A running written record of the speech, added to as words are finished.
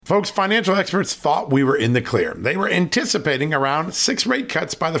Folks, financial experts thought we were in the clear. They were anticipating around 6 rate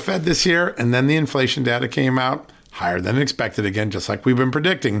cuts by the Fed this year, and then the inflation data came out higher than expected again, just like we've been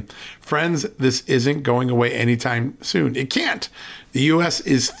predicting. Friends, this isn't going away anytime soon. It can't. The U.S.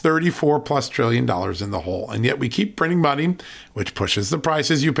 is $34+ trillion in the hole, and yet we keep printing money, which pushes the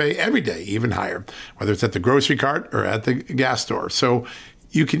prices you pay every day even higher, whether it's at the grocery cart or at the gas store. So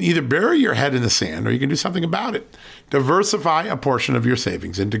you can either bury your head in the sand or you can do something about it. Diversify a portion of your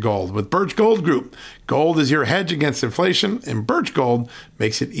savings into gold with Birch Gold Group. Gold is your hedge against inflation, and Birch Gold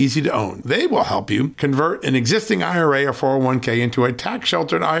makes it easy to own. They will help you convert an existing IRA or 401k into a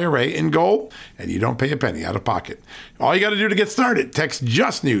tax-sheltered IRA in gold, and you don't pay a penny out of pocket. All you got to do to get started, text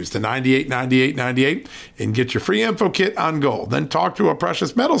Just News to 989898 and get your free info kit on gold. Then talk to a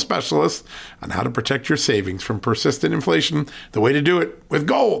precious metal specialist on how to protect your savings from persistent inflation. The way to do it with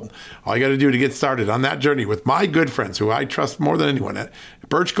gold. All you got to do to get started on that journey with my good friends who I trust more than anyone at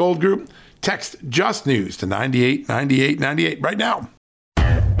Birch Gold Group, text Just News to 989898 right now.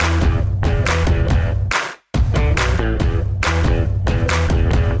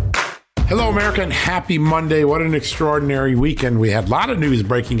 Hello, America, and happy Monday. What an extraordinary weekend. We had a lot of news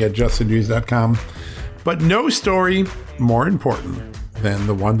breaking at justthenews.com, but no story more important than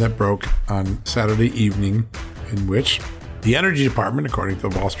the one that broke on Saturday evening, in which the Energy Department, according to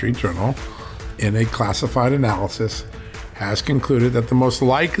the Wall Street Journal, in a classified analysis, has concluded that the most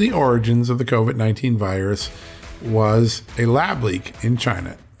likely origins of the COVID-19 virus was a lab leak in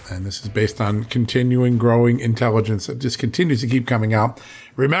China. And this is based on continuing growing intelligence that just continues to keep coming out.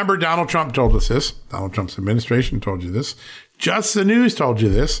 Remember, Donald Trump told us this. Donald Trump's administration told you this. Just the News told you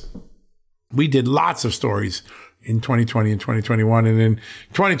this. We did lots of stories in 2020 and 2021. And in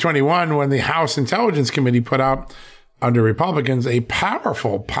 2021, when the House Intelligence Committee put out, under Republicans, a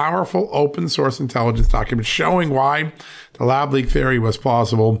powerful open source intelligence document showing why the lab leak theory was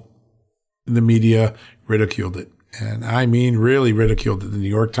plausible, the media ridiculed it. And I mean really ridiculed it. The New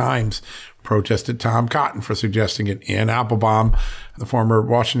York Times protested Tom Cotton for suggesting it. Ann Applebaum, the former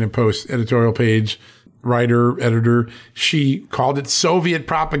Washington Post editorial page writer, editor, she called it Soviet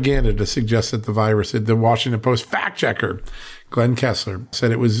propaganda to suggest that the virus, the Washington Post fact checker, Glenn Kessler,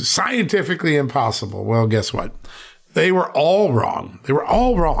 said it was scientifically impossible. Well, guess what? They were all wrong. They were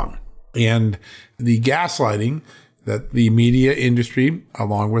all wrong. And the gaslighting that the media industry,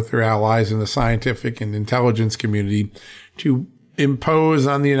 along with their allies in the scientific and intelligence community, to impose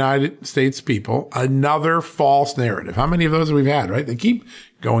on the United States people another false narrative. How many of those have we had, right? They keep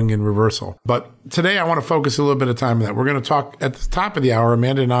going in reversal. But today I want to focus a little bit of time on that. We're going to talk at the top of the hour.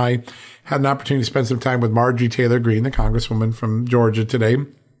 Amanda and I had an opportunity to spend some time with Marjorie Taylor Greene, the congresswoman from Georgia today.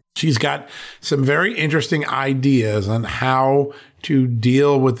 She's got some very interesting ideas on how to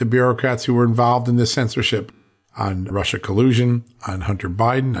deal with the bureaucrats who were involved in this censorship on Russia collusion, on Hunter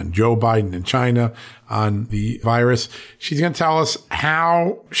Biden, on Joe Biden in China, on the virus. She's going to tell us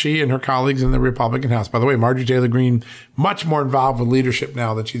how she and her colleagues in the Republican House, by the way, Marjorie Taylor Greene, much more involved with leadership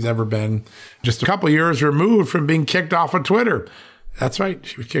now than she's ever been, just a couple of years removed from being kicked off of Twitter. That's right.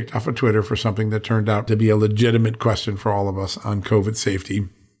 She was kicked off of Twitter for something that turned out to be a legitimate question for all of us on COVID safety.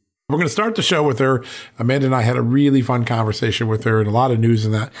 We're going to start the show with her. Amanda and I had a really fun conversation with her and a lot of news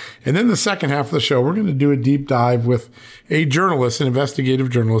in that. And then the second half of the show, we're going to do a deep dive with a journalist, an investigative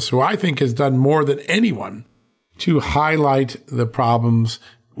journalist, who I think has done more than anyone to highlight the problems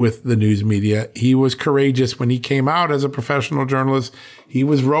with the news media. He was courageous when he came out as a professional journalist. He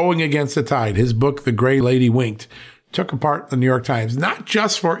was rowing against the tide. His book, The Gray Lady Winked, took apart the New York Times, not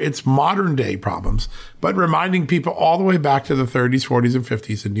just for its modern day problems, but reminding people all the way back to the 30s, 40s, and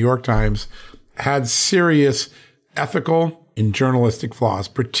 50s. The New York Times had serious ethical and journalistic flaws,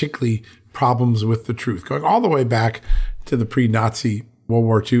 particularly problems with the truth, going all the way back to the pre-Nazi World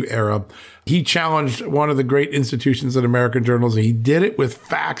War II era. He challenged one of the great institutions in American journalism. He did it with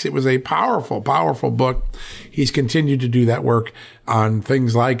facts. It was a powerful book. He's continued to do that work on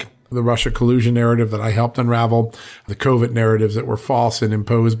things like the Russia collusion narrative that I helped unravel, the COVID narratives that were false and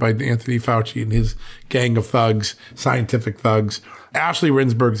imposed by Anthony Fauci and his gang of thugs, scientific thugs. Ashley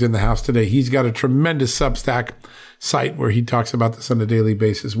Rinsberg's in the house today. He's got a tremendous Substack site where he talks about this on a daily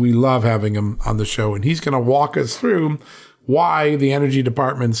basis. We love having him on the show, and he's going to walk us through why the Energy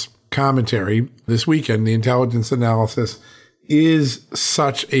Department's commentary this weekend, the intelligence analysis, is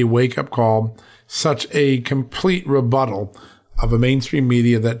such a wake-up call, such a complete rebuttal of a mainstream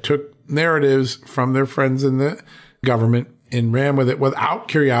media that took narratives from their friends in the government and ran with it without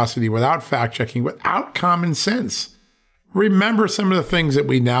curiosity, without fact-checking, without common sense. Remember some of the things that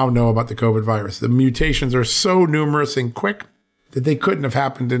we now know about the COVID virus. The mutations are so numerous and quick that they couldn't have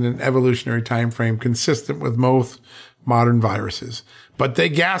happened in an evolutionary time frame consistent with most modern viruses. but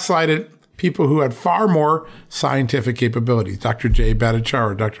they gaslighted people who had far more scientific capabilities. Dr. Jay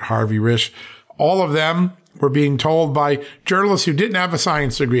Bhattacharya, Dr. Harvey Risch, all of them were being told by journalists who didn't have a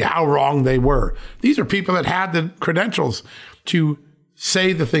science degree how wrong they were. These are people that had the credentials to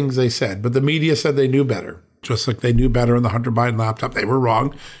say the things they said, but the media said they knew better. Just like they knew better on the Hunter Biden laptop. They were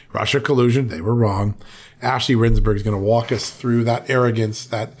wrong. Russia collusion, they were wrong. Ashley Rinsberg is going to walk us through that arrogance,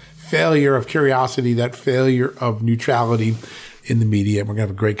 that failure of curiosity, that failure of neutrality in the media. And we're going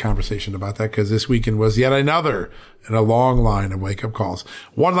to have a great conversation about that because this weekend was yet another in a long line of wake-up calls.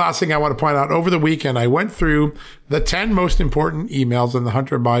 One last thing I want to point out. Over the weekend, I went through the 10 most important emails on the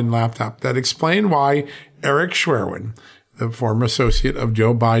Hunter Biden laptop that explain why Eric Schwerin, the former associate of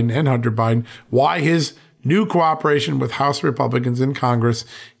Joe Biden and Hunter Biden, why his new cooperation with House Republicans in Congress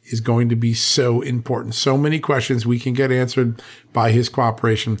is going to be so important. So many questions we can get answered by his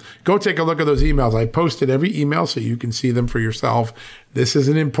cooperation. Go take a look at those emails. I posted every email so you can see them for yourself. This is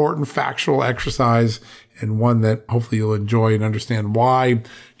an important factual exercise and one that hopefully you'll enjoy and understand why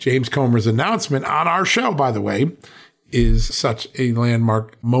James Comer's announcement on our show, by the way, is such a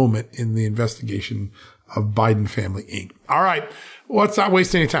landmark moment in the investigation of Biden Family Inc. All right. Let's not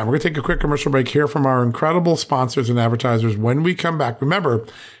waste any time. We're going to take a quick commercial break here from our incredible sponsors and advertisers. When we come back, remember,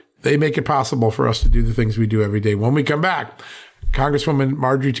 they make it possible for us to do the things we do every day. When we come back, Congresswoman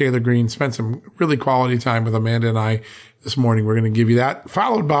Marjorie Taylor Greene spent some really quality time with Amanda and I this morning. We're going to give you that,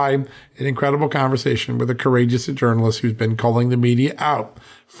 followed by an incredible conversation with a courageous journalist who's been calling the media out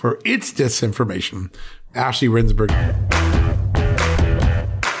for its disinformation, Ashley Rinsberg.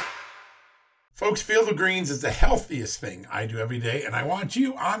 Folks, Field of Greens is the healthiest thing I do every day, and I want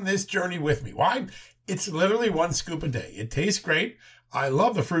you on this journey with me. Why? It's literally one scoop a day. It tastes great. I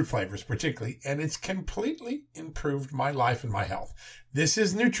love the fruit flavors particularly, and it's completely improved my life and my health. This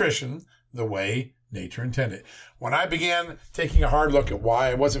is nutrition the way nature intended. When I began taking a hard look at why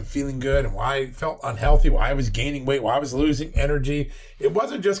I wasn't feeling good and why I felt unhealthy, why I was gaining weight, why I was losing energy, it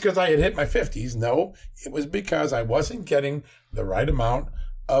wasn't just because I had hit my 50s. No, it was because I wasn't getting the right amount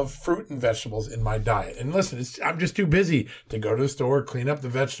of fruit and vegetables in my diet. And listen, I'm just too busy to go to the store, clean up the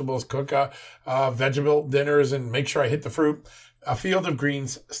vegetables, cook vegetable dinners, and make sure I hit the fruit. A Field of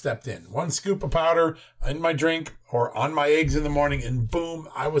Greens stepped in. One scoop of powder in my drink or on my eggs in the morning, and boom,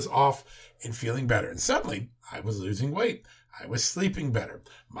 I was off and feeling better. And suddenly, I was losing weight. I was sleeping better.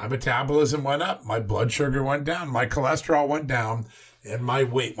 My metabolism went up. My blood sugar went down. My cholesterol went down. And my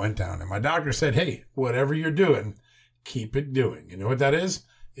weight went down. And my doctor said, hey, whatever you're doing, keep it doing. You know what that is?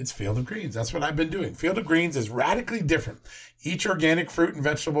 It's Field of Greens. That's what I've been doing. Field of Greens is radically different. Each organic fruit and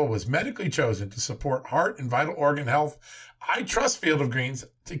vegetable was medically chosen to support heart and vital organ health. I trust Field of Greens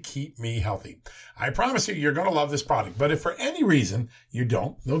to keep me healthy. I promise you, you're going to love this product. But if for any reason you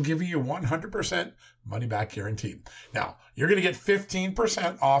don't, they'll give you a 100% money back guarantee. Now, you're going to get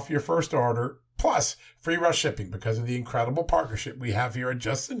 15% off your first order plus free rush shipping because of the incredible partnership we have here at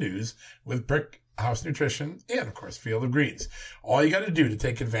Just the News with Brick House Nutrition, and of course, Field of Greens. All you got to do to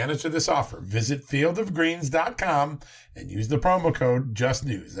take advantage of this offer, visit fieldofgreens.com and use the promo code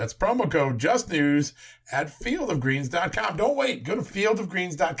JustNews. That's promo code JustNews at fieldofgreens.com. Don't wait. Go to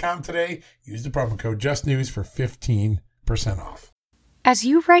fieldofgreens.com today. Use the promo code JustNews for 15% off. As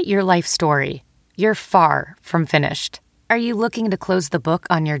you write your life story, you're far from finished. Are you looking to close the book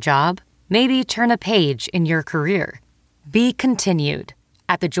on your job? Maybe turn a page in your career? Be continued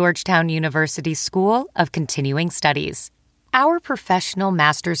at the Georgetown University School of Continuing Studies. Our professional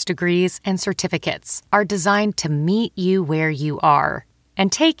master's degrees and certificates are designed to meet you where you are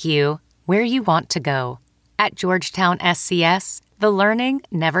and take you where you want to go. At Georgetown SCS, the learning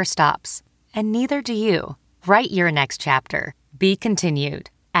never stops, and neither do you. Write your next chapter. Be continued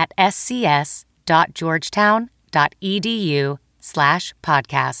at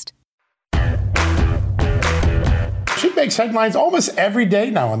scs.georgetown.edu/podcast. She makes headlines almost every day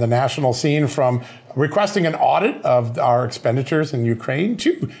now on the national scene, from requesting an audit of our expenditures in Ukraine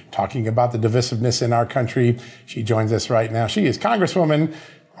to talking about the divisiveness in our country. She joins us right now. She is Congresswoman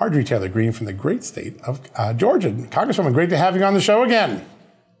Marjorie Taylor Greene from the great state of Georgia. Congresswoman, great to have you on the show again.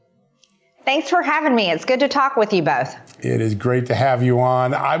 Thanks for having me. It's good to talk with you both. It is great to have you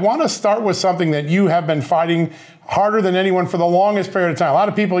on. I want to start with something that you have been fighting harder than anyone for the longest period of time. A lot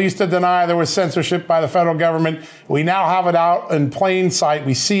of people used to deny there was censorship by the federal government. We now have it out in plain sight.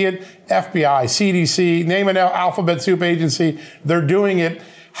 We see it. FBI, CDC, name an alphabet soup agency. They're doing it.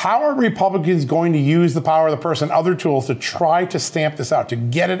 How are Republicans going to use the power of the purse and other tools to try to stamp this out, to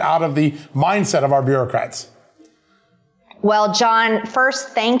get it out of the mindset of our bureaucrats? Well, John, first,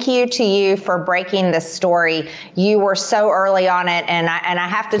 thank you to you for breaking this story. You were so early on it, and I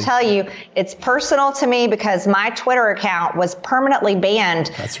have to tell you, it's personal to me because my Twitter account was permanently banned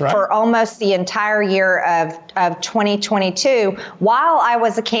for almost the entire year of 2022 while I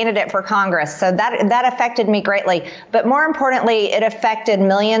was a candidate for Congress. So that affected me greatly. But more importantly, it affected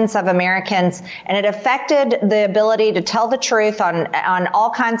millions of Americans, and it affected the ability to tell the truth on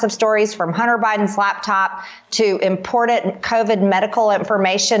all kinds of stories, from Hunter Biden's laptop to important COVID medical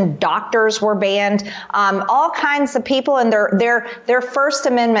information. Doctors were banned. All kinds of people, and their First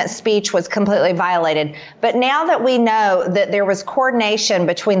Amendment speech was completely violated. But now that we know that there was coordination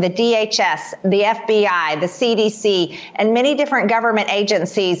between the DHS, the FBI, the CDC, and many different government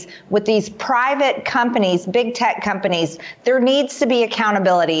agencies with these private companies, big tech companies, there needs to be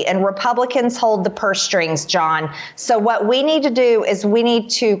accountability, and Republicans hold the purse strings, John. So what we need to do is we need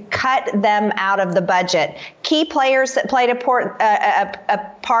to cut them out of the budget. Key players that played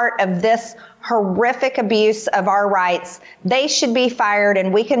a part of this horrific abuse of our rights, they should be fired,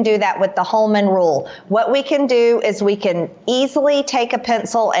 and we can do that with the Holman Rule. What we can do is we can easily take a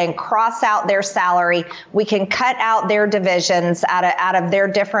pencil and cross out their salary. We can cut out their divisions out of their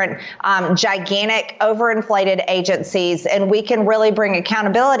different gigantic, overinflated agencies, and we can really bring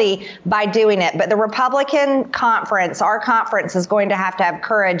accountability by doing it. But the Republican conference, our conference, is going to have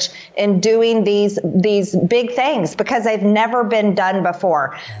courage in doing these big things because they've never been done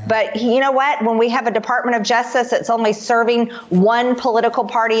before. But you know what? When we have a Department of Justice that's only serving one political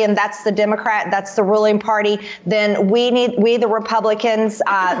party, and that's the Democrat, that's the ruling party, then we the Republicans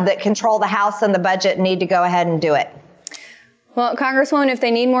that control the House and the budget need to go ahead and do it. Well, Congresswoman, if they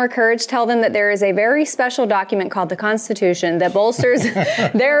need more courage, tell them that there is a very special document called the Constitution that bolsters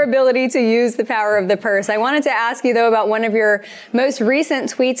their ability to use the power of the purse. I wanted to ask you, though, about one of your most recent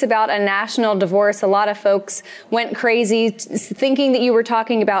tweets about a national divorce. A lot of folks went crazy thinking that you were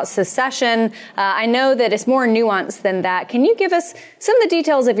talking about secession. I know that it's more nuanced than that. Can you give us some of the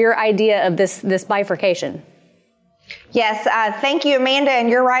details of your idea of this bifurcation? Yes, thank you, Amanda. And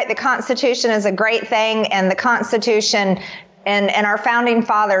you're right. The Constitution is a great thing, and the Constitution and our founding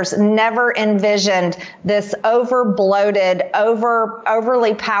fathers never envisioned this over-bloated,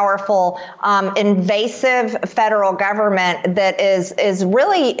 overly powerful, invasive federal government that is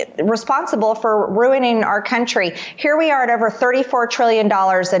really responsible for ruining our country. Here we are at over $34 trillion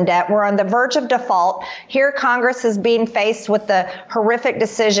in debt. We're on the verge of default. Here Congress is being faced with the horrific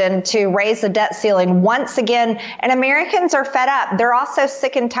decision to raise the debt ceiling once again. And Americans are fed up. They're also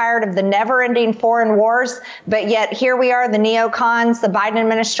sick and tired of the never-ending foreign wars. But yet here we are, the neocons, the Biden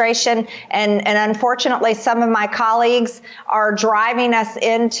administration, and unfortunately some of my colleagues are driving us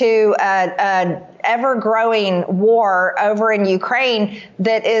into a ever-growing war over in Ukraine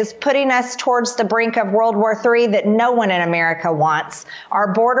that is putting us towards the brink of World War III that no one in America wants.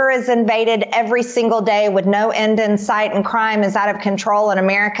 Our border is invaded every single day with no end in sight, and crime is out of control in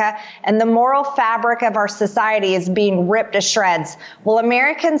America, and the moral fabric of our society is being ripped to shreds. Well,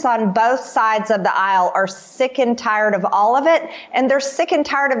 Americans on both sides of the aisle are sick and tired of all of it, and they're sick and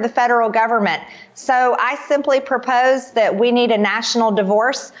tired of the federal government. So I simply propose that we need a national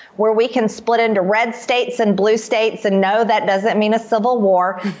divorce where we can split into red states and blue states. And no, that doesn't mean a civil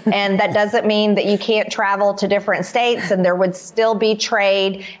war. And that doesn't mean that you can't travel to different states and there would still be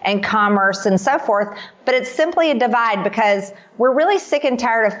trade and commerce and so forth. But it's simply a divide because we're really sick and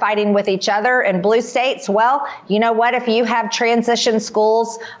tired of fighting with each other in blue states. Well, you know what? If you have transition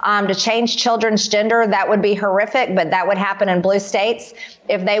schools to change children's gender, that would be horrific, but that would happen in blue states.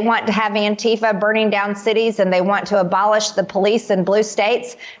 If they want to have Antifa burning down cities and they want to abolish the police in blue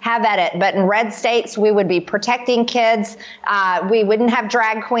states, have at it. But in red states, we would be protecting kids. We wouldn't have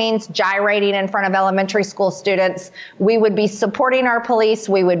drag queens gyrating in front of elementary school students. We would be supporting our police.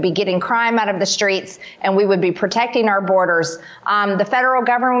 We would be getting crime out of the streets, and we would be protecting our borders. The federal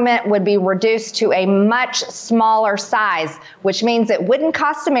government would be reduced to a much smaller size, which means it wouldn't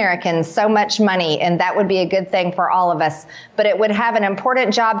cost Americans so much money, and that would be a good thing for all of us. But it would have an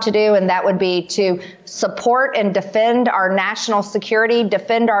important job to do, and that would be to support and defend our national security,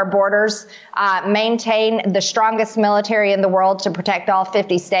 defend our borders, maintain the strongest military in the world to protect all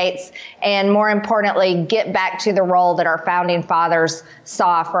 50 states, and more importantly, get back to the role that our founding fathers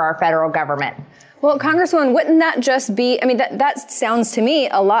saw for our federal government. Well, Congresswoman, wouldn't that just be, I mean, that sounds to me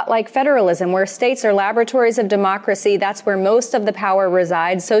a lot like federalism, where states are laboratories of democracy. That's where most of the power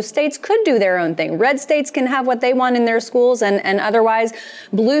resides. So states could do their own thing. Red states can have what they want in their schools and otherwise.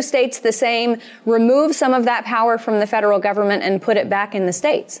 Blue states the same. Remove some of that power from the federal government and put it back in the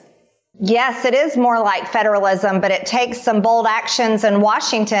states. Yes, it is more like federalism, but it takes some bold actions in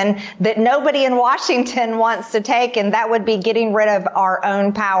Washington that nobody in Washington wants to take, and that would be getting rid of our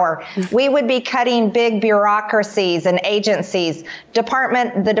own power. We would be cutting big bureaucracies and agencies. The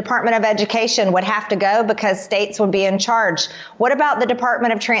Department of Education would have to go because states would be in charge. What about the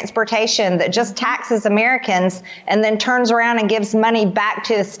Department of Transportation that just taxes Americans and then turns around and gives money back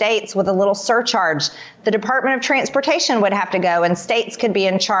to the states with a little surcharge? The Department of Transportation would have to go, and states could be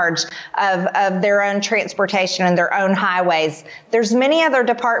in charge of their own transportation and their own highways. There's many other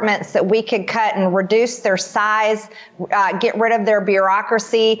departments that we could cut and reduce their size, get rid of their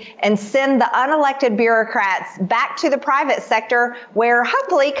bureaucracy, and send the unelected bureaucrats back to the private sector where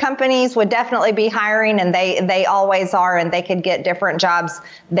hopefully companies would definitely be hiring, and they always are, and they could get different jobs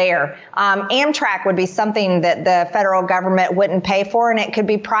there. Amtrak would be something that the federal government wouldn't pay for, and it could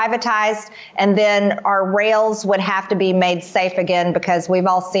be privatized, and then our rails would have to be made safe again because we've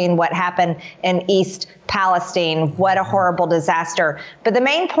all seen what happened in East Palestine. What a horrible disaster. But the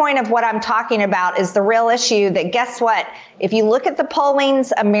main point of what I'm talking about is the real issue that, guess what? If you look at the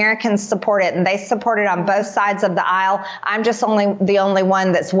pollings, Americans support it, and they support it on both sides of the aisle. I'm just the only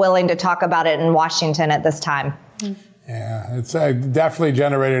one that's willing to talk about it in Washington at this time. Yeah, it's definitely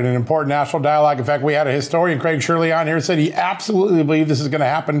generated an important national dialogue. In fact, we had a historian, Craig Shirley, on here said he absolutely believes this is going to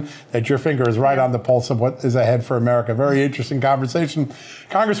happen, that your finger is right on the pulse of what is ahead for America. Very interesting conversation.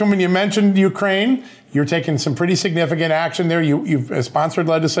 Congresswoman, you mentioned Ukraine. You're taking some pretty significant action there. You've sponsored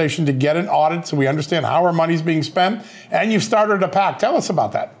legislation to get an audit so we understand how our money's being spent, and you've started a PAC. Tell us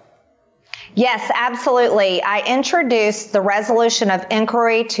about that. Yes, absolutely. I introduced the resolution of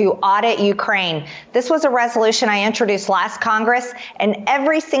inquiry to audit Ukraine. This was a resolution I introduced last Congress, and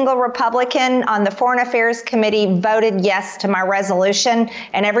every single Republican on the Foreign Affairs Committee voted yes to my resolution,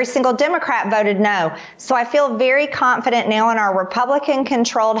 and every single Democrat voted no. So I feel very confident now in our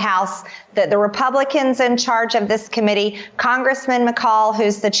Republican-controlled House that the Republicans in charge of this committee, Congressman McCall,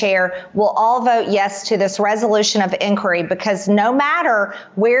 who's the chair, will all vote yes to this resolution of inquiry, because no matter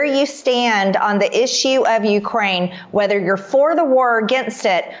where you stand on the issue of Ukraine, whether you're for the war or against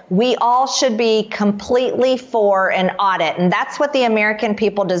it, we all should be completely for an audit. And that's what the American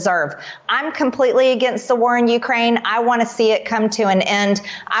people deserve. I'm completely against the war in Ukraine. I want to see it come to an end.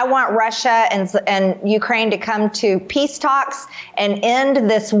 I want Russia and Ukraine to come to peace talks and end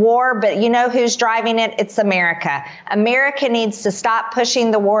this war. But you know who's driving it? It's America. America needs to stop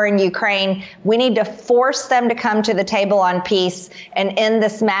pushing the war in Ukraine. We need to force them to come to the table on peace and end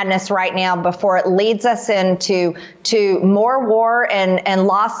this madness right now before it leads us into more war and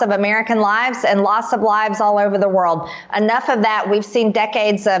loss of American lives and loss of lives all over the world. Enough of that. We've seen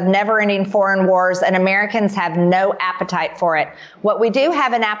decades of never-ending foreign wars, and Americans have no appetite for it. What we do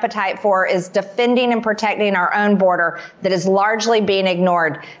have an appetite for is defending and protecting our own border that is largely being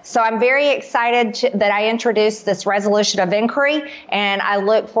ignored. So I'm very excited that I introduced this resolution of inquiry, and I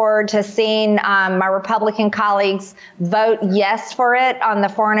look forward to seeing my Republican colleagues vote yes for it on the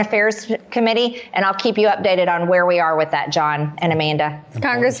Foreign Affairs Committee, and I'll keep you updated on where we are with that, John and Amanda.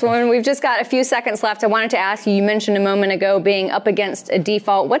 Congresswoman, we've just got a few seconds left. I wanted to ask you, you mentioned a moment ago being up against a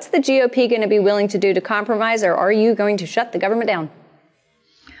default. What's the GOP going to be willing to do to compromise, or are you going to shut the government down?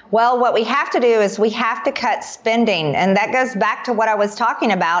 Well, what we have to do is we have to cut spending. And that goes back to what I was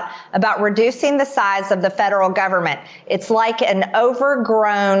talking about reducing the size of the federal government. It's like an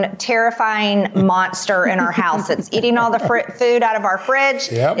overgrown, terrifying monster in our house. It's eating all the food out of our fridge.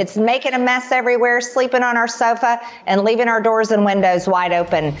 Yep. It's making a mess everywhere, sleeping on our sofa, and leaving our doors and windows wide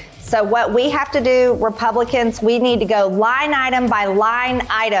open. So what we have to do, Republicans, we need to go line item by line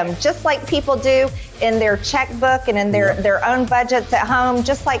item, just like people do in their checkbook and in their own budgets at home,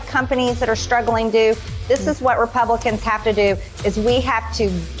 just like companies that are struggling do. This is what Republicans have to do, is we have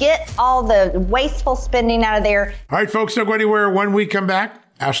to get all the wasteful spending out of there. All right, folks, don't go anywhere. When we come back,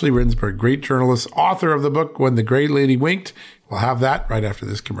 Ashley Rinsberg, great journalist, author of the book, When the Great Lady Winked. We'll have that right after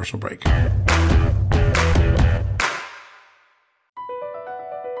this commercial break.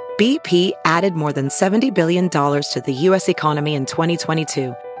 BP added more than $70 billion to the U.S. economy in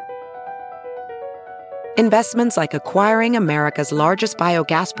 2022. Investments like acquiring America's largest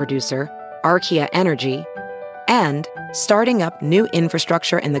biogas producer, Archaea Energy, and starting up new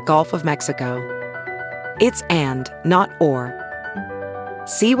infrastructure in the Gulf of Mexico. It's and, not or.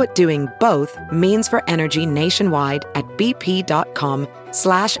 See what doing both means for energy nationwide at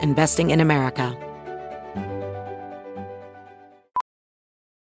bp.com/investing in America.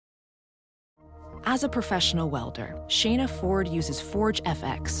 As a professional welder, Shayna Ford uses Forge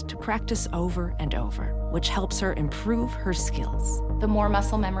FX to practice over and over, which helps her improve her skills. The more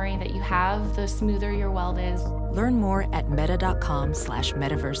muscle memory that you have, the smoother your weld is. Learn more at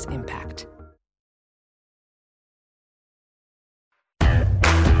meta.com/metaverseimpact.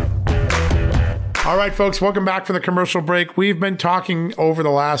 All right, folks, welcome back from the commercial break. We've been talking over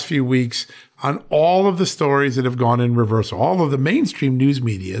the last few weeks on all of the stories that have gone in reversal, all of the mainstream news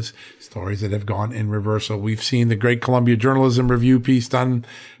media's stories that have gone in reversal. We've seen the great Columbia Journalism Review piece done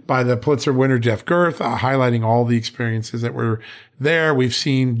by the Pulitzer winner, Jeff Gerth, highlighting all the experiences that were there. We've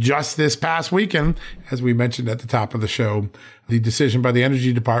seen just this past weekend, as we mentioned at the top of the show, the decision by the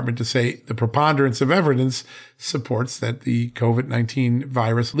Energy Department to say the preponderance of evidence supports that the COVID-19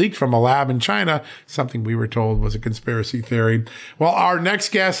 virus leaked from a lab in China, something we were told was a conspiracy theory. Well, our next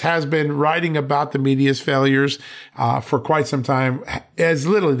guest has been writing about the media's failures for quite some time, as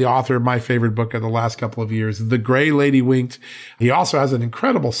literally the author of my favorite book of the last couple of years, The Gray Lady Winked. He also has an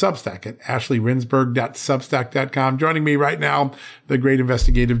incredible Substack at ashleyrinsberg.substack.com. Joining me right now, the great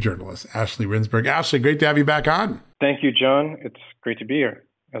investigative journalist, Ashley Rinsberg. Ashley, great to have you back on. Thank you, John. It's great to be here,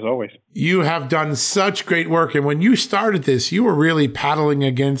 as always. You have done such great work. And when you started this, you were really paddling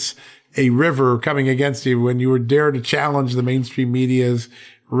against a river coming against you when you were dared to challenge the mainstream media's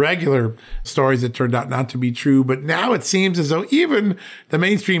regular stories that turned out not to be true. But now it seems as though even the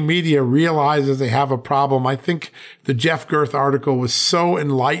mainstream media realizes they have a problem. I think the Jeff Gerth article was so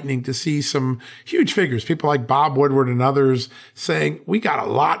enlightening to see some huge figures, people like Bob Woodward and others, saying, we got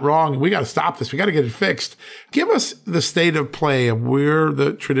a lot wrong and we got to stop this. We got to get it fixed. Give us the state of play of where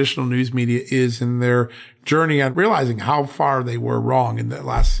the traditional news media is in their journey on realizing how far they were wrong in the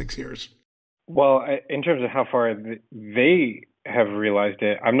last 6 years. Well, in terms of how far they have realized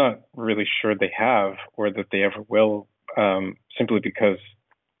it, I'm not really sure they have or that they ever will, simply because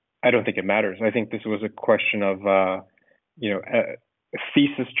I don't think it matters. I think this was a question of,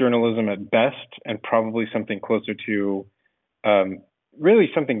 thesis journalism at best, and probably something closer to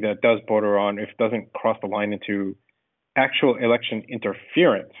really something that does border on, if it doesn't cross the line into actual election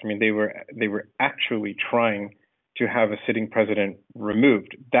interference. I mean, they were actually trying to have a sitting president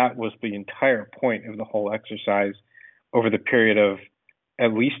removed. That was the entire point of the whole exercise over the period of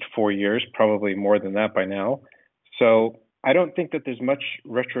at least 4 years, probably more than that by now. So I don't think that there's much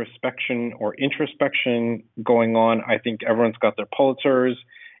retrospection or introspection going on. I think everyone's got their Pulitzers,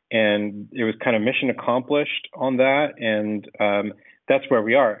 and it was kind of mission accomplished on that. And that's where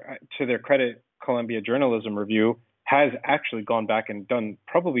we are. To their credit, Columbia Journalism Review has actually gone back and done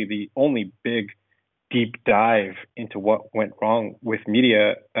probably the only big deep dive into what went wrong with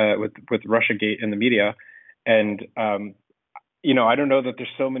media, with Russiagate and the media. And, I don't know that there's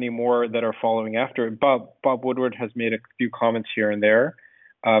so many more that are following after it. Bob Woodward has made a few comments here and there.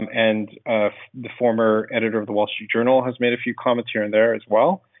 And the former editor of the Wall Street Journal has made a few comments here and there as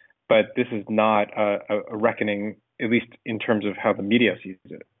well. But this is not a reckoning, at least in terms of how the media sees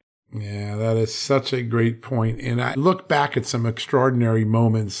it. Yeah, that is such a great point. And I look back at some extraordinary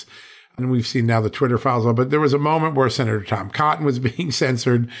moments, and we've seen now the Twitter files, but there was a moment where Senator Tom Cotton was being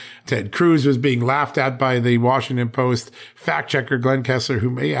censored. Ted Cruz was being laughed at by the Washington Post fact checker, Glenn Kessler, who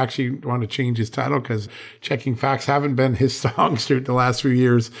may actually want to change his title because checking facts haven't been his strong suit the last few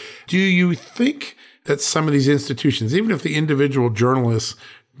years. Do you think that some of these institutions, even if the individual journalists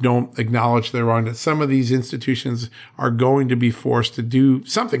don't acknowledge they're wrong, that some of these institutions are going to be forced to do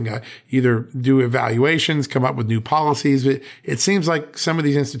something, either do evaluations, come up with new policies? It seems like some of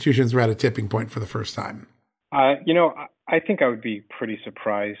these institutions are at a tipping point for the first time. I think I would be pretty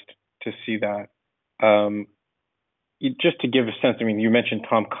surprised to see that. Just to give a sense, I mean, you mentioned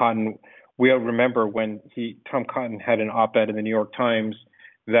Tom Cotton. We all remember when Tom Cotton had an op-ed in the New York Times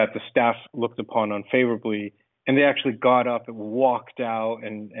that the staff looked upon unfavorably, and they actually got up and walked out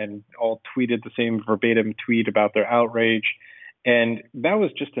and all tweeted the same verbatim tweet about their outrage. And that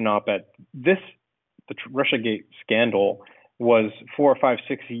was just an op-ed. The Russiagate scandal was 4 or 5,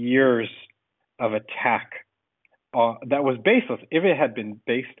 6 years of attack that was baseless. If it had been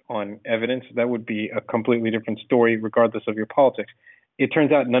based on evidence, that would be a completely different story, regardless of your politics. It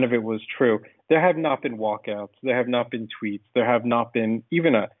turns out none of it was true. There have not been walkouts. There have not been tweets. There have not been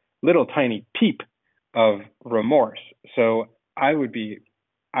even a little tiny peep of remorse. So I would be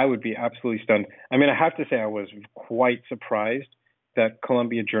absolutely stunned. I mean, I have to say I was quite surprised that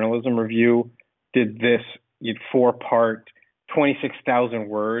Columbia Journalism Review did this 4-part, 26,000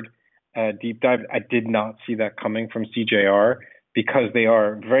 word deep dive. I did not see that coming from CJR, because they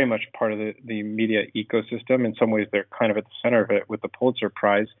are very much part of the media ecosystem. In some ways, they're kind of at the center of it with the Pulitzer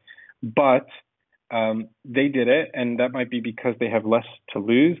Prize. But they did it, and that might be because they have less to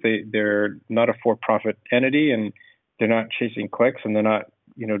lose. They're not a for-profit entity, and they're not chasing clicks, and they're not,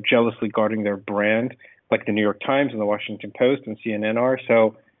 jealously guarding their brand. like the New York Times and the Washington Post and CNN are.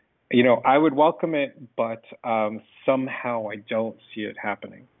 So, I would welcome it, but somehow I don't see it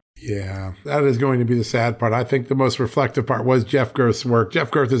happening. Yeah, that is going to be the sad part. I think the most reflective part was Jeff Gerth's work. Jeff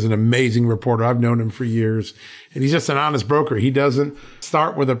Gerth is an amazing reporter. I've known him for years, and he's just an honest broker. He doesn't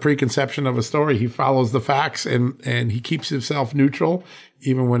start with a preconception of a story. He follows the facts, and he keeps himself neutral,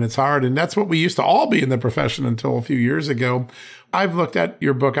 even when it's hard. And that's what we used to all be in the profession until a few years ago. I've looked at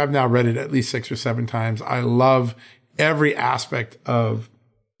your book. I've now read it at least 6 or 7 times. I love every aspect of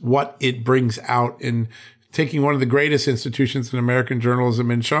what it brings out in taking one of the greatest institutions in American journalism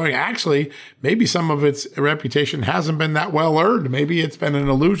and showing actually maybe some of its reputation hasn't been that well earned. Maybe it's been an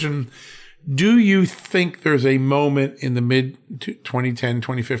illusion. Do you think there's a moment in the mid 2010,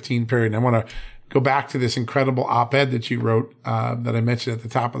 2015 period? And I want to go back to this incredible op-ed that you wrote that I mentioned at the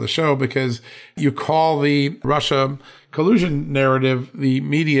top of the show, because you call the Russia collusion narrative the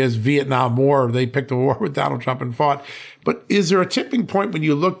media's Vietnam War. They picked a war with Donald Trump and fought. But is there a tipping point when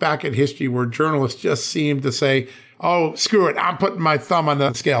you look back at history where journalists just seem to say, oh, screw it, I'm putting my thumb on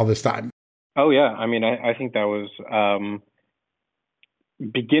the scale this time? Oh, yeah. I mean, I think that was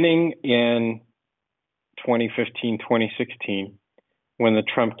beginning in 2015, 2016, when the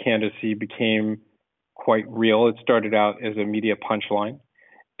Trump candidacy became quite real. It started out as a media punchline,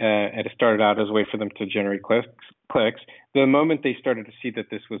 and it started out as a way for them to generate clicks. The moment they started to see that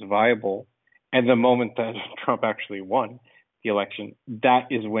this was viable, and the moment that Trump actually won the election, that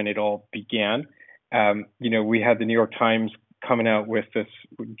is when it all began. We had the New York Times coming out with this.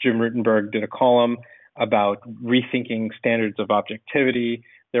 Jim Rutenberg did a column about rethinking standards of objectivity.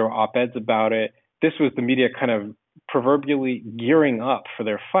 There were op-eds about it. This was the media kind of proverbially gearing up for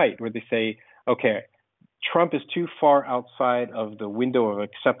their fight, where they say, okay, Trump is too far outside of the window of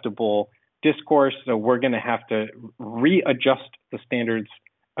acceptable discourse, so we're going to have to readjust the standards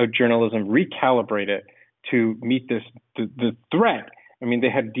of journalism, recalibrate it to meet the threat. I mean, they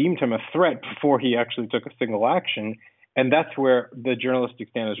had deemed him a threat before he actually took a single action, and that's where the journalistic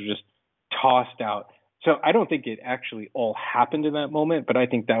standards were just tossed out. So I don't think it actually all happened in that moment, but I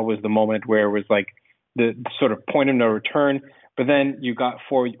think that was the moment where it was like the sort of point of no return. But then you got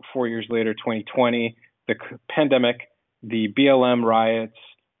four years later, 2020, the pandemic, the BLM riots,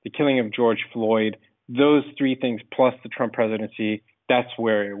 the killing of George Floyd, those three things plus the Trump presidency, that's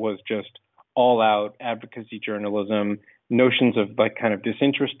where it was just all out advocacy journalism. Notions of like kind of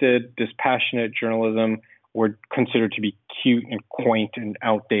disinterested, dispassionate journalism were considered to be cute and quaint and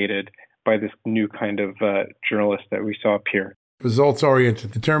outdated by this new kind of journalist that we saw appear. Results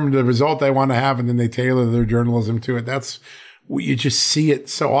oriented, determine the result they want to have, and then they tailor their journalism to it. That's you just see it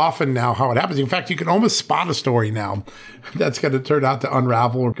so often now how it happens. In fact, you can almost spot a story now that's going to turn out to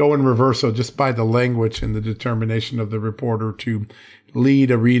unravel or go in reversal just by the language and the determination of the reporter to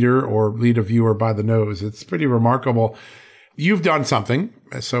lead a reader or lead a viewer by the nose. It's pretty remarkable. You've done something,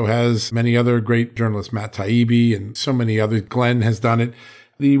 so has many other great journalists, Matt Taibbi and so many others. Glenn has done it.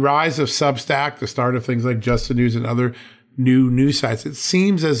 The rise of Substack, the start of things like Just the News and other new news sites. It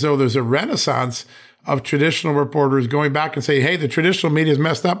seems as though there's a renaissance of traditional reporters going back and saying, hey, the traditional media is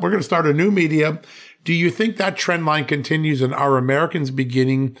messed up. We're going to start a new media. Do you think that trend line continues, and are Americans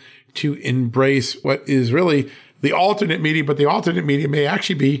beginning to embrace what is really the alternate media, but the alternate media may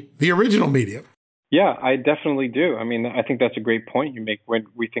actually be the original media? Yeah, I definitely do. I mean, I think that's a great point you make when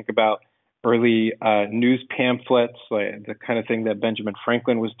we think about early news pamphlets, like the kind of thing that Benjamin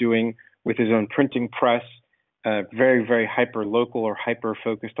Franklin was doing with his own printing press. Very, very hyper local or hyper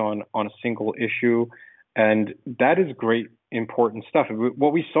focused on a single issue. And that is great, important stuff.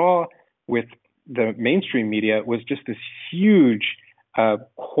 What we saw with the mainstream media was just this huge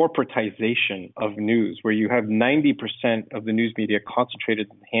corporatization of news, where you have 90% of the news media concentrated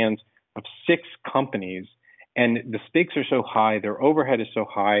in the hands of 6 companies. And the stakes are so high, their overhead is so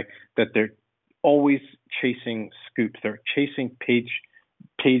high that they're always chasing scoops. They're chasing page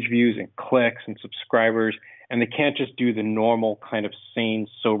views and clicks and subscribers. And they can't just do the normal kind of sane,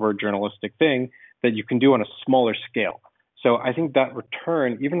 sober journalistic thing that you can do on a smaller scale. So I think that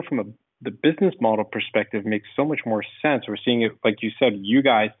return, even from the business model perspective, makes so much more sense. We're seeing it, like you said, you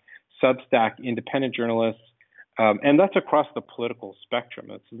guys, Substack, independent journalists, and that's across the political spectrum.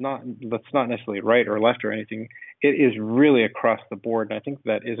 That's not necessarily right or left or anything. It is really across the board, and I think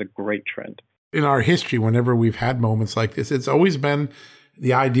that is a great trend. In our history, whenever we've had moments like this, it's always been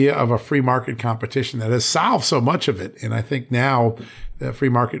the idea of a free market competition that has solved so much of it. And I think now the free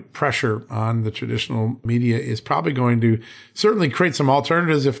market pressure on the traditional media is probably going to certainly create some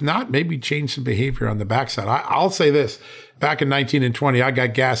alternatives, if not maybe change some behavior on the backside. I'll say this. Back in 19 and 20, I got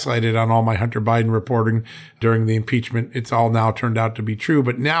gaslighted on all my Hunter Biden reporting during the impeachment. It's all now turned out to be true.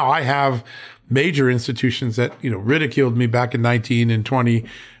 But now I have major institutions that, ridiculed me back in 19 and 20,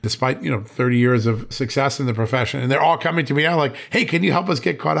 despite, 30 years of success in the profession. And they're all coming to me now like, hey, can you help us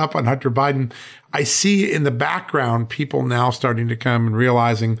get caught up on Hunter Biden? I see in the background people now starting to come and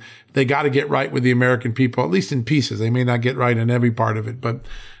realizing they got to get right with the American people, at least in pieces. They may not get right in every part of it, but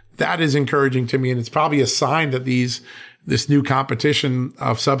that is encouraging to me. And it's probably a sign that this new competition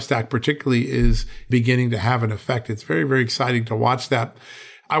of Substack particularly is beginning to have an effect. It's very, very exciting to watch that.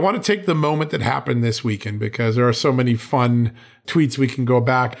 I want to take the moment that happened this weekend because there are so many fun tweets we can go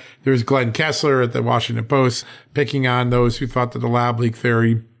back. There's Glenn Kessler at the Washington Post picking on those who thought that the lab leak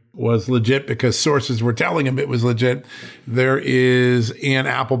theory was legit because sources were telling him it was legit. There is Anne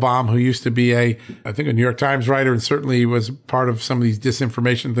Applebaum, who used to be I think a New York Times writer and certainly was part of some of these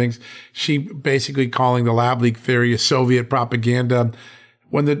disinformation things. She basically calling the lab leak theory a Soviet propaganda.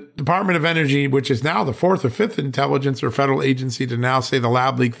 When the Department of Energy, which is now the fourth or fifth intelligence or federal agency to now say the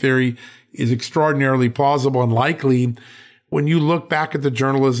lab leak theory is extraordinarily plausible and likely, when you look back at the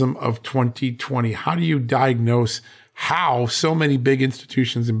journalism of 2020, how do you diagnose how so many big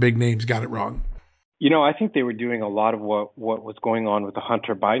institutions and big names got it wrong? I think they were doing a lot of what was going on with the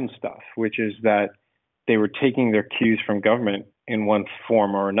Hunter Biden stuff, which is that they were taking their cues from government in one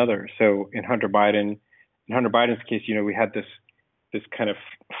form or another. So in Hunter Biden's case, we had this kind of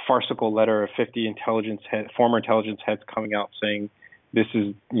farcical letter of 50 former intelligence heads coming out saying this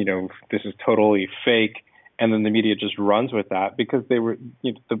is totally fake. And then the media just runs with that because they were,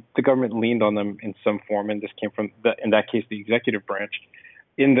 the government leaned on them in some form. And this came from, in that case, the executive branch.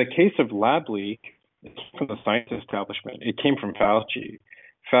 In the case of lab leak, it came from the science establishment. It came from Fauci.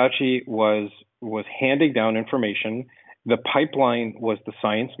 Fauci was handing down information. The pipeline was the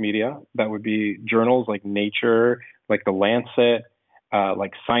science media. That would be journals like Nature, like The Lancet,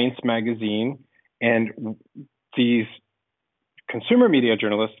 like Science Magazine. And these consumer media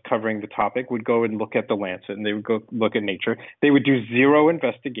journalists covering the topic would go and look at The Lancet and they would go look at Nature. They would do zero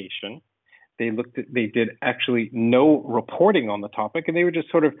investigation. They did actually no reporting on the topic, and they would just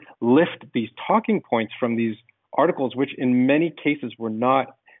sort of lift these talking points from these articles, which in many cases were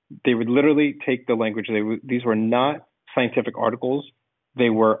not. They would literally take the language. These were not scientific articles. They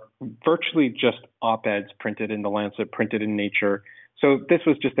were virtually just op-eds printed in The Lancet, printed in Nature. So this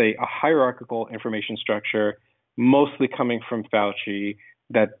was just a hierarchical information structure, mostly coming from Fauci,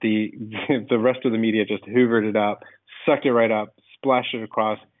 that the rest of the media just hoovered it up, sucked it right up, splashed it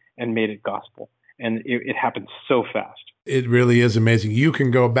across, and made it gospel. And it happened so fast. It really is amazing. You can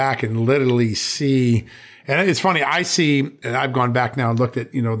go back and literally see, and it's funny, and I've gone back now and looked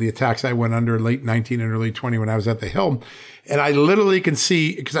at, the attacks I went under late 19 and early 20 when I was at the Hill. And I literally can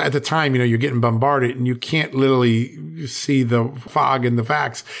see, because at the time, you're getting bombarded and you can't literally see the fog and the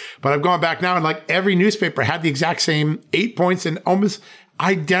facts. But I've gone back now and like every newspaper had the exact same 8 points and almost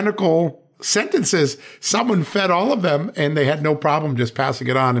identical sentences. Someone fed all of them and they had no problem just passing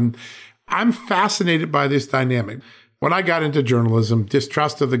it on. And I'm fascinated by this dynamic. When I got into journalism,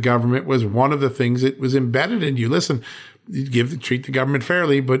 distrust of the government was one of the things that was embedded in you. Listen, you treat the government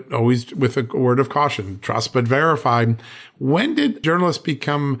fairly, but always with a word of caution. Trust but verify. When did journalists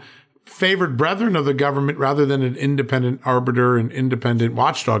become favored brethren of the government rather than an independent arbiter and independent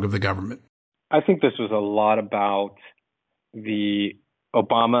watchdog of the government? I think this was a lot about the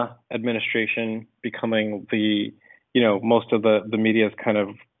Obama administration becoming most of the media's kind of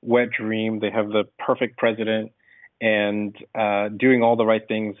wet dream. They have the perfect president and doing all the right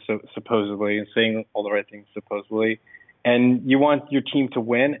things supposedly and saying all the right things supposedly. And you want your team to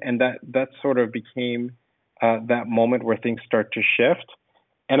win. And that sort of became that moment where things start to shift.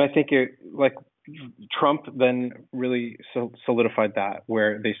 And I think Trump then really solidified that,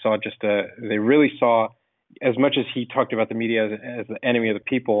 where they really saw, as much as he talked about the media as the enemy of the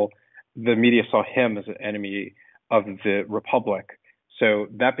people, the media saw him as an enemy of the republic. So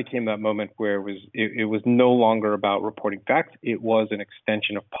that became that moment where it was no longer about reporting facts. It was an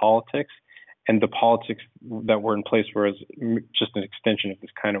extension of politics, and the politics that were in place were just an extension of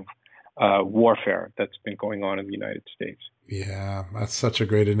this kind of warfare that's been going on in the United States. Yeah, that's such a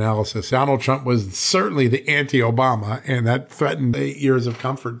great analysis. Donald Trump was certainly the anti-Obama, and that threatened 8 years of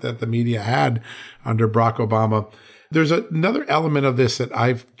comfort that the media had under Barack Obama. There's another element of this that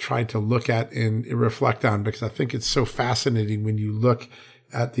I've tried to look at and reflect on because I think it's so fascinating when you look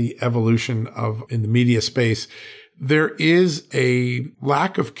at the evolution in the media space. There is a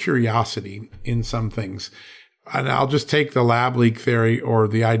lack of curiosity in some things. And I'll just take the lab leak theory or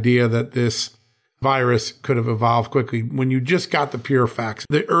the idea that this virus could have evolved quickly. When you just got the pure facts,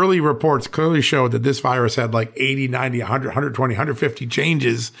 the early reports clearly showed that this virus had like 80, 90, 100, 120, 150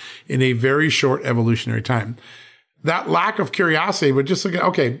 changes in a very short evolutionary time. that lack of curiosity, but just look at,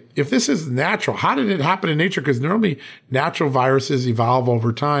 okay, if this is natural, how did it happen in nature? Because normally natural viruses evolve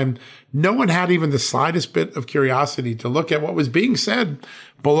over time. No one had even the slightest bit of curiosity to look at what was being said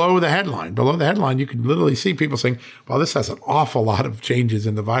below the headline. Below the headline, you can literally see people saying, well, this has an awful lot of changes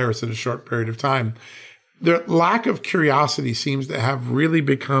in the virus in a short period of time. The lack of curiosity seems to have really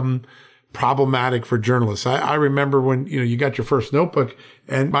become problematic for journalists. I remember when, you got your first notebook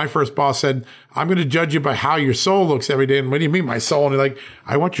and my first boss said, I'm going to judge you by how your soul looks every day. And what do you mean my soul? And you're like,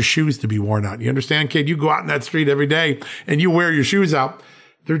 I want your shoes to be worn out. You understand, kid? You go out in that street every day and you wear your shoes out.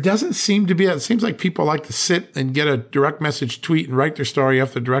 There doesn't seem to be, it seems like people like to sit and get a direct message tweet and write their story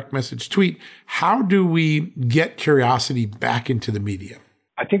after direct message tweet. How do we get curiosity back into the media?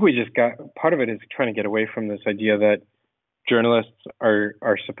 I think part of it is trying to get away from this idea that journalists are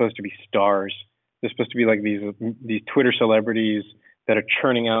supposed to be stars. They're supposed to be like these Twitter celebrities that are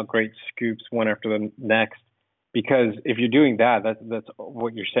churning out great scoops one after the next. Because if you're doing that's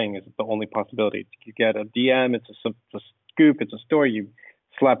what you're saying is the only possibility. You get a DM, it's a scoop, it's a story, you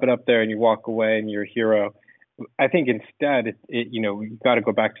slap it up there and you walk away and you're a hero. I think instead, you got to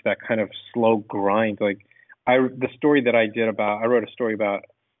go back to that kind of slow grind. Like the story that I wrote a story about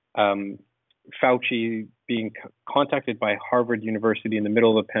Fauci being contacted by Harvard University in the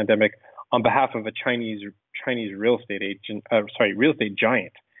middle of the pandemic on behalf of a Chinese real estate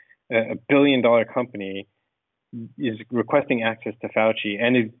giant, a $1 billion company, is requesting access to Fauci,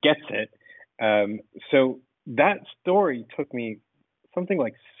 and it gets it. So that story took me something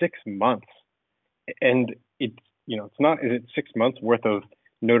like 6 months, and it's not. Is it 6 months worth of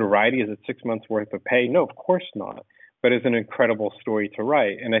notoriety? Is it 6 months worth of pay? No, of course not. But it's an incredible story to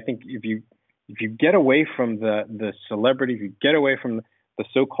write, and I think if you get away from the celebrity, if you get away from the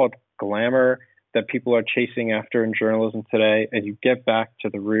so-called glamour that people are chasing after in journalism today, and you get back to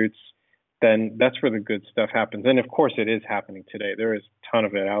the roots, then that's where the good stuff happens. And of course, it is happening today. There is a ton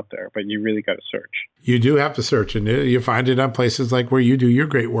of it out there, but you really got to search. You do have to search, and you find it on places like where you do your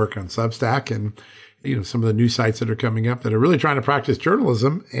great work on Substack and some of the new sites that are coming up that are really trying to practice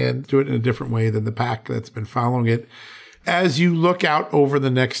journalism and do it in a different way than the pack that's been following it. As you look out over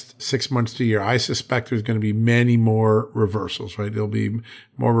the next 6 months to a year, I suspect there's going to be many more reversals, right? There'll be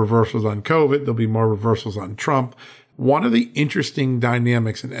more reversals on COVID. There'll be more reversals on Trump. One of the interesting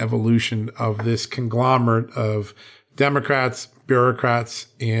dynamics and evolution of this conglomerate of Democrats, bureaucrats,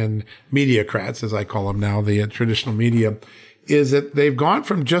 and mediacrats, as I call them now, the traditional media, is that they've gone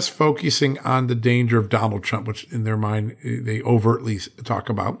from just focusing on the danger of Donald Trump, which in their mind they overtly talk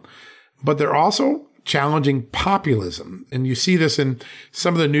about, but they're also challenging populism. And you see this in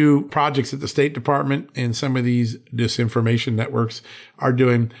some of the new projects that the State Department and some of these disinformation networks are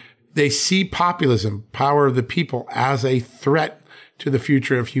doing. They see populism, power of the people, as a threat to the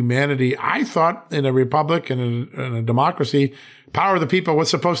future of humanity. I thought in a republic and in a democracy, power of the people was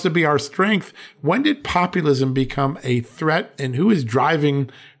supposed to be our strength. When did populism become a threat, and who is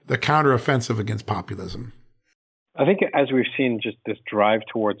driving the counteroffensive against populism? I think as we've seen just this drive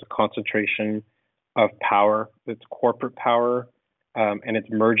towards a concentration of power, it's corporate power, and it's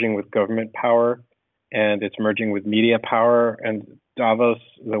merging with government power, and it's merging with media power. And Davos,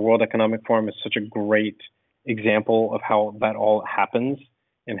 the World Economic Forum, is such a great example of how that all happens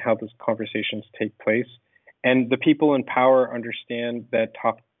and how those conversations take place. And the people in power understand that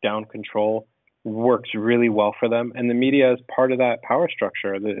top-down control works really well for them, and the media is part of that power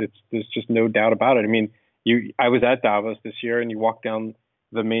structure. There's just no doubt about it. I mean, I was at Davos this year, and you walk down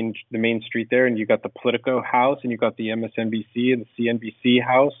the main street there, and you got the Politico house, and you got the MSNBC and the CNBC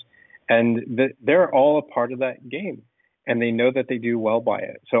house, and they're all a part of that game, and they know that they do well by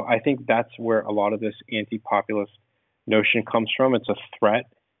it. So I think that's where a lot of this anti-populist notion comes from. It's a threat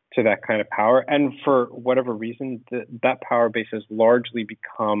to that kind of power, and for whatever reason, that power base has largely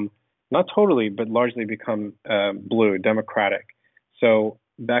become, not totally, but largely become blue, democratic. So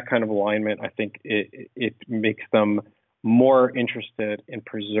that kind of alignment, I think it makes them more interested in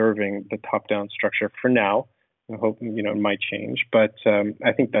preserving the top-down structure for now. I hope it might change, but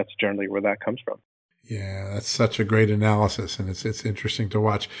I think that's generally where that comes from. Yeah, that's such a great analysis, and it's interesting to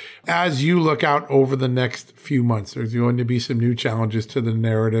watch. As you look out over the next few months, there's going to be some new challenges to the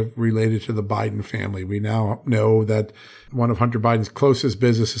narrative related to the Biden family. We now know that one of Hunter Biden's closest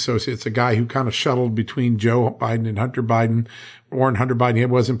business associates, a guy who kind of shuttled between Joe Biden and Hunter Biden, warned Hunter Biden he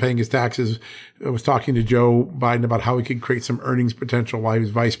wasn't paying his taxes, was talking to Joe Biden about how he could create some earnings potential while he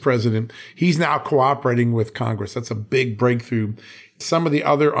was vice president. He's now cooperating with Congress. That's a big breakthrough. Some of the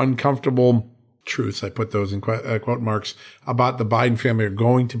other uncomfortable truths, I put those in quote marks, about the Biden family are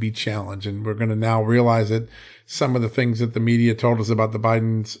going to be challenged. And we're going to now realize that some of the things that the media told us about the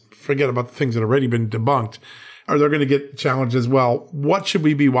Bidens, forget about the things that have already been debunked, or they're going to get challenged as well. What should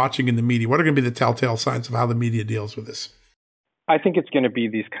we be watching in the media? What are going to be the telltale signs of how the media deals with this? I think it's going to be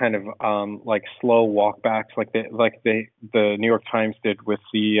these kind of like slow walkbacks, like the New York Times did with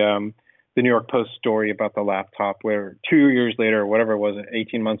the New York Post story about the laptop, where 2 years later, or whatever it was,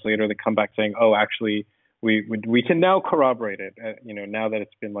 18 months later, they come back saying, "Oh, actually, we can now corroborate it." Now that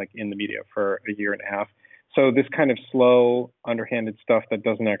it's been like in the media for a year and a half. So this kind of slow, underhanded stuff that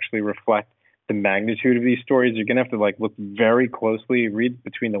doesn't actually reflect the magnitude of these stories, you're going to have to like look very closely, read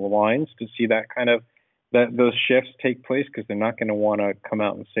between the lines to see that kind of those shifts take place, because they're not going to want to come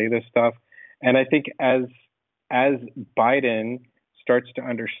out and say this stuff. And I think as Biden starts to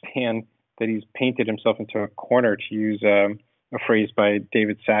understand that he's painted himself into a corner, to use a phrase by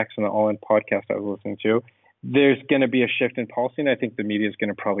David Sachs on the All In podcast I was listening to, there's going to be a shift in policy, and I think the media is going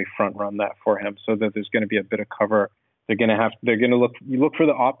to probably front run that for him, so that there's going to be a bit of cover. They're going to look for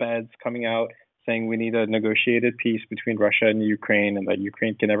the op-eds coming out saying we need a negotiated peace between Russia and Ukraine, and that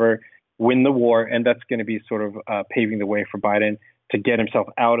Ukraine can never win the war, and that's going to be sort of paving the way for Biden to get himself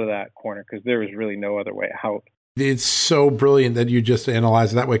out of that corner, because there is really no other way out. It's so brilliant that you just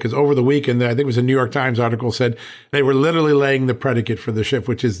analyze it that way, because over the weekend, I think it was a New York Times article, said they were literally laying the predicate for the shift,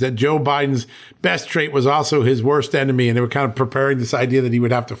 which is that Joe Biden's best trait was also his worst enemy. And they were kind of preparing this idea that he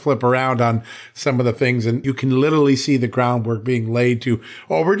would have to flip around on some of the things. And you can literally see the groundwork being laid to,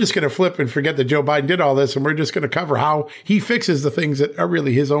 we're just going to flip and forget that Joe Biden did all this, and we're just going to cover how he fixes the things that are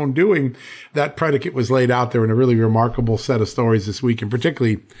really his own doing. That predicate was laid out there in a really remarkable set of stories this week. And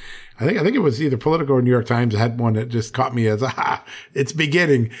particularly, I think it was either Politico or New York Times had one that just caught me as, it's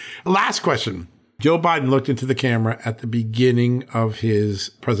beginning. Last question. Joe Biden looked into the camera at the beginning of his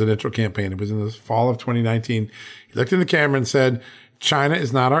presidential campaign. It was in the fall of 2019. He looked in the camera and said, China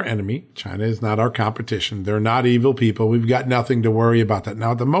is not our enemy. China is not our competition. They're not evil people. We've got nothing to worry about that.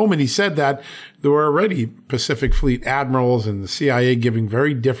 Now, at the moment he said that, there were already Pacific Fleet admirals and the CIA giving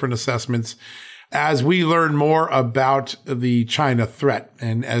very different assessments. As we learn more about the China threat,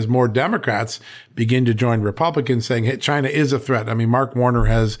 and as more Democrats begin to join Republicans saying, hey, China is a threat. I mean, Mark Warner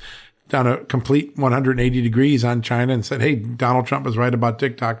has done a complete 180 degrees on China and said, hey, Donald Trump is right about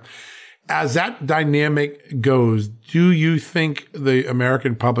TikTok. As that dynamic goes, do you think the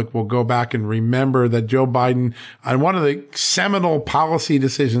American public will go back and remember that Joe Biden, on one of the seminal policy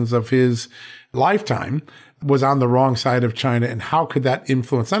decisions of his lifetime, was on the wrong side of China, and how could that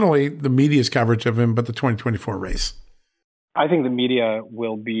influence not only the media's coverage of him, but the 2024 race? I think the media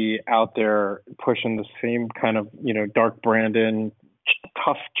will be out there pushing the same kind of, Dark Brandon,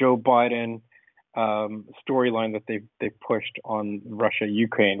 tough Joe Biden storyline that they've pushed on Russia,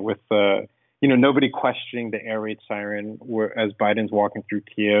 Ukraine, with nobody questioning the air raid siren as Biden's walking through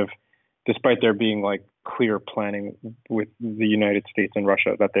Kiev, despite there being like clear planning with the United States and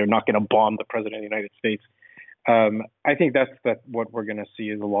Russia that they're not going to bomb the president of the United States. I think that's what we're going to see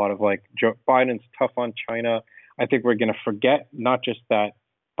is a lot of like Joe Biden's tough on China. I think we're going to forget not just that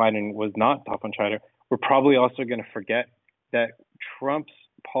Biden was not tough on China. We're probably also going to forget that Trump's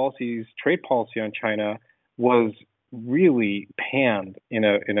trade policy on China was really panned in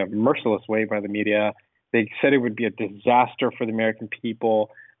a merciless way by the media. They said it would be a disaster for the American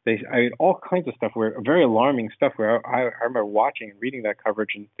people. All kinds of stuff very alarming stuff where I remember watching and reading that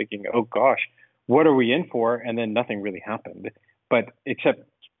coverage and thinking, oh gosh, what are we in for? And then nothing really happened. But except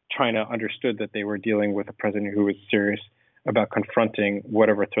China understood that they were dealing with a president who was serious about confronting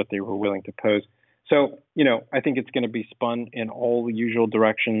whatever threat they were willing to pose. So, I think it's going to be spun in all the usual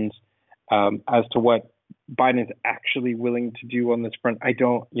directions as to what Biden is actually willing to do on this front. I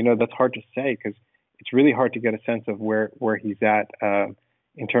don't, that's hard to say, because it's really hard to get a sense of where he's at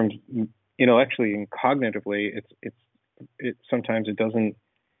in terms intellectually and cognitively. Sometimes it doesn't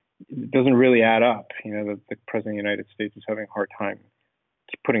really add up. The president of the United States is having a hard time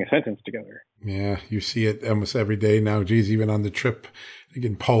putting a sentence together. Yeah, you see it almost every day now. Geez, even on the trip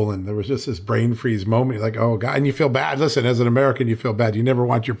in Poland, there was just this brain freeze moment. You're like, oh God, and you feel bad. Listen, as an American, you feel bad. You never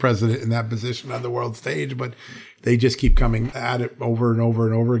want your president in that position on the world stage, but they just keep coming at it over and over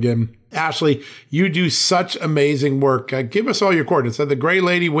and over again. Ashley, you do such amazing work. Give us all your coordinates. The Gray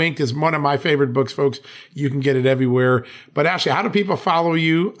Lady Winked is one of my favorite books, folks. You can get it everywhere. But Ashley, how do people follow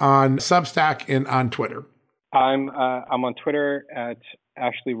you on Substack and on Twitter? I'm on Twitter at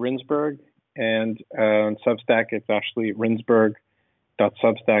Ashley Rinsberg, and on Substack it's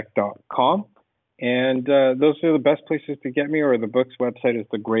ashleyrensberg.substack.com. And those are the best places to get me, or the book's website is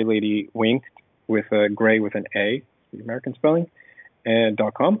The Gray Lady Winked, with a gray with an A, the American spelling, and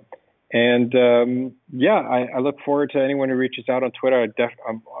 .com. And I look forward to anyone who reaches out on Twitter.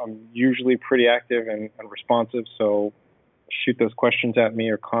 I'm usually pretty active and responsive, so shoot those questions at me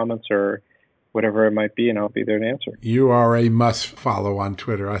or comments or whatever it might be, and I'll be there to answer. You are a must follow on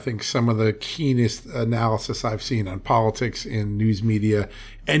Twitter. I think some of the keenest analysis I've seen on politics in news media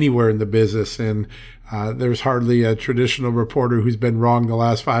anywhere in the business. And there's hardly a traditional reporter who's been wrong the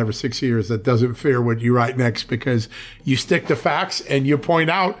last 5 or 6 years that doesn't fear what you write next, because you stick to facts and you point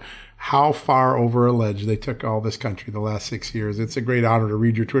out how far over a ledge they took all this country the last 6 years. It's a great honor to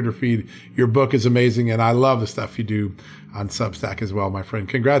read your Twitter feed. Your book is amazing, and I love the stuff you do on Substack as well, my friend.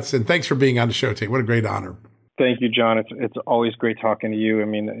 Congrats, and thanks for being on the show today. What a great honor. Thank you, John. It's always great talking to you. I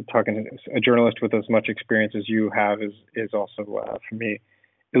mean, talking to a journalist with as much experience as you have is also, for me,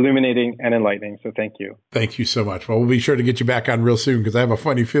 illuminating and enlightening. So thank you. Thank you so much. Well, we'll be sure to get you back on real soon, because I have a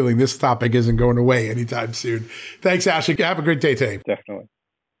funny feeling this topic isn't going away anytime soon. Thanks, Ashley. Have a great day today. Definitely.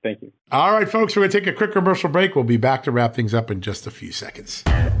 Thank you. All right, folks, we're going to take a quick commercial break. We'll be back to wrap things up in just a few seconds.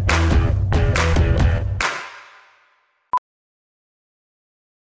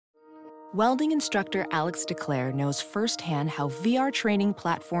 Welding instructor Alex DeClaire knows firsthand how VR training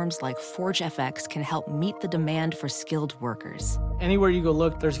platforms like ForgeFX can help meet the demand for skilled workers. Anywhere you go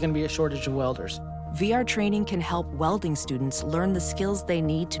look, there's going to be a shortage of welders. VR training can help welding students learn the skills they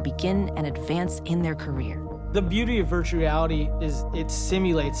need to begin and advance in their career. The beauty of virtual reality is it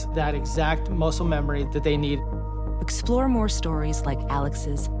simulates that exact muscle memory that they need. Explore more stories like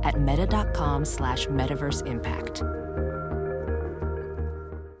Alex's at meta.com/metaverseimpact.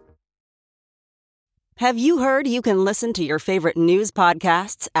 Have you heard you can listen to your favorite news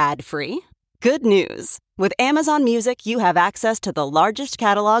podcasts ad-free? Good news. With Amazon Music, you have access to the largest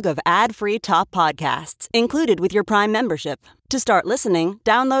catalog of ad-free top podcasts included with your Prime membership. To start listening,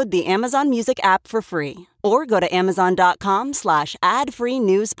 download the Amazon Music app for free or go to amazon.com/ad-free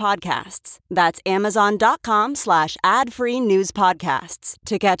news podcasts. That's amazon.com/ad-free news podcasts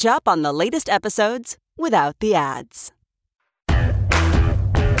to catch up on the latest episodes without the ads.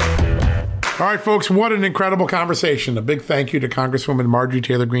 All right, folks, what an incredible conversation. A big thank you to Congresswoman Marjorie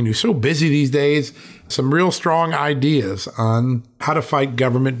Taylor Greene, who's so busy these days. Some real strong ideas on how to fight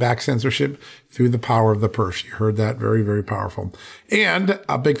government-backed censorship through the power of the purse. You heard that. Very, very powerful. And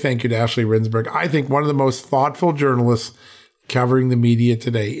a big thank you to Ashley Rinsberg. I think one of the most thoughtful journalists covering the media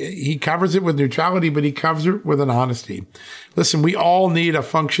today. He covers it with neutrality, but he covers it with an honesty. Listen, we all need a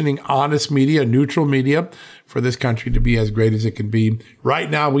functioning, honest media, neutral media for this country to be as great as it can be. Right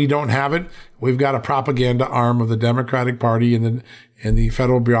now, we don't have it. We've got a propaganda arm of the Democratic Party and the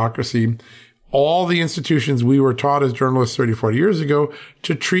federal bureaucracy. All the institutions we were taught as journalists 30, 40 years ago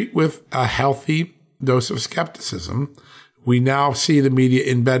to treat with a healthy dose of skepticism, we now see the media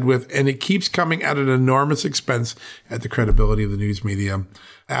in bed with, and it keeps coming at an enormous expense at the credibility of the news media.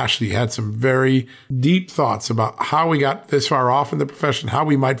 Ashley had some very deep thoughts about how we got this far off in the profession, how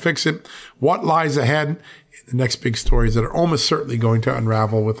we might fix it, what lies ahead in the next big stories that are almost certainly going to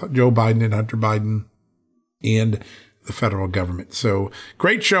unravel with Joe Biden and Hunter Biden and the federal government. So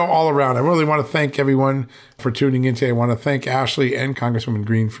great show all around. I really want to thank everyone for tuning in today. I want to thank Ashley and Congresswoman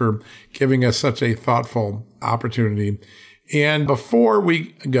Greene for giving us such a thoughtful opportunity. And before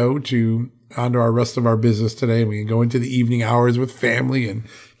we go onto our rest of our business today, we can go into the evening hours with family and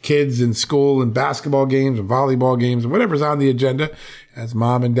kids in school and basketball games and volleyball games and whatever's on the agenda as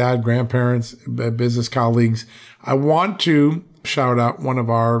mom and dad, grandparents, business colleagues. I want to shout out one of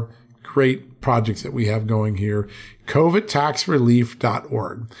our great projects that we have going here,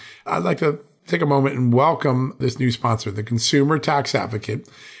 COVIDtaxrelief.org. I'd like to take a moment and welcome this new sponsor, the Consumer Tax Advocate.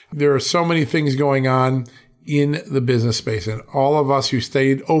 There are so many things going on in the business space, and all of us who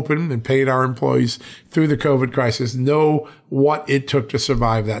stayed open and paid our employees through the COVID crisis know what it took to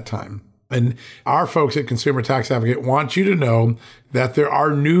survive that time. And our folks at Consumer Tax Advocate want you to know that there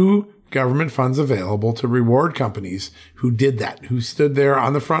are new government funds available to reward companies who did that, who stood there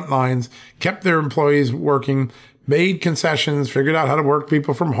on the front lines, kept their employees working, made concessions, figured out how to work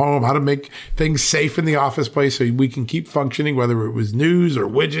people from home, how to make things safe in the office place so we can keep functioning, whether it was news or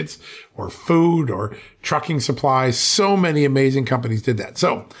widgets or food or trucking supplies. So many amazing companies did that.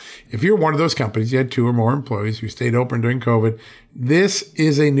 So if you're one of those companies, you had 2 or more employees who stayed open during COVID, this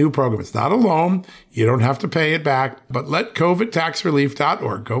is a new program. It's not a loan. You don't have to pay it back, but let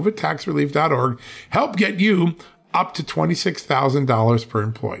COVIDtaxrelief.org help get you up to $26,000 per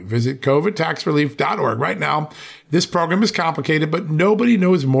employee. Visit COVIDtaxrelief.org. Right now, this program is complicated, but nobody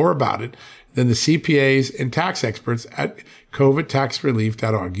knows more about it than the CPAs and tax experts at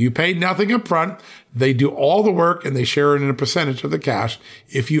COVIDtaxrelief.org. You pay nothing up front. They do all the work and they share it in a percentage of the cash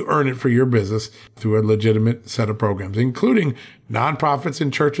if you earn it for your business through a legitimate set of programs, including nonprofits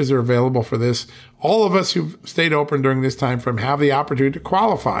and churches are available for this. All of us who've stayed open during this time frame have the opportunity to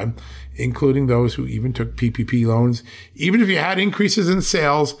qualify, including those who even took PPP loans. Even if you had increases in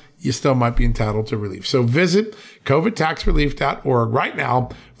sales, you still might be entitled to relief. So visit covidtaxrelief.org right now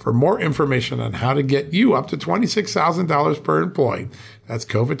for more information on how to get you up to $26,000 per employee. That's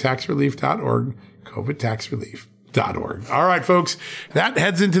covidtaxrelief.org, covidtaxrelief.org. All right, folks, that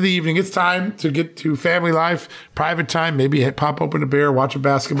heads into the evening. It's time to get to family life, private time, maybe pop open a beer, watch a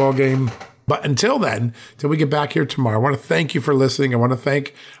basketball game. But until then, till we get back here tomorrow, I want to thank you for listening. I want to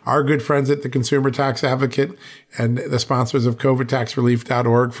thank our good friends at the Consumer Tax Advocate and the sponsors of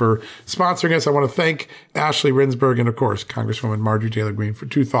covidtaxrelief.org for sponsoring us. I want to thank Ashley Rinsberg and, of course, Congresswoman Marjorie Taylor Greene for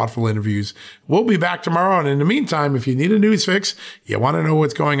 2 thoughtful interviews. We'll be back tomorrow. And in the meantime, if you need a news fix, you want to know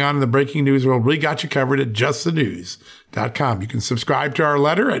what's going on in the breaking news world, we got you covered at justthenews.com. You can subscribe to our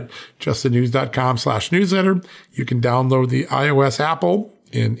letter at justthenews.com/newsletter. You can download the iOS, Apple,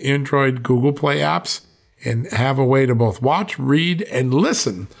 and Android, Google Play apps and have a way to both watch, read, and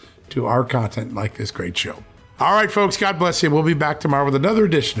listen to our content like this great show. All right, folks, God bless you. We'll be back tomorrow with another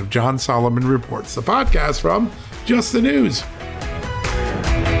edition of John Solomon Reports, the podcast from Just the News.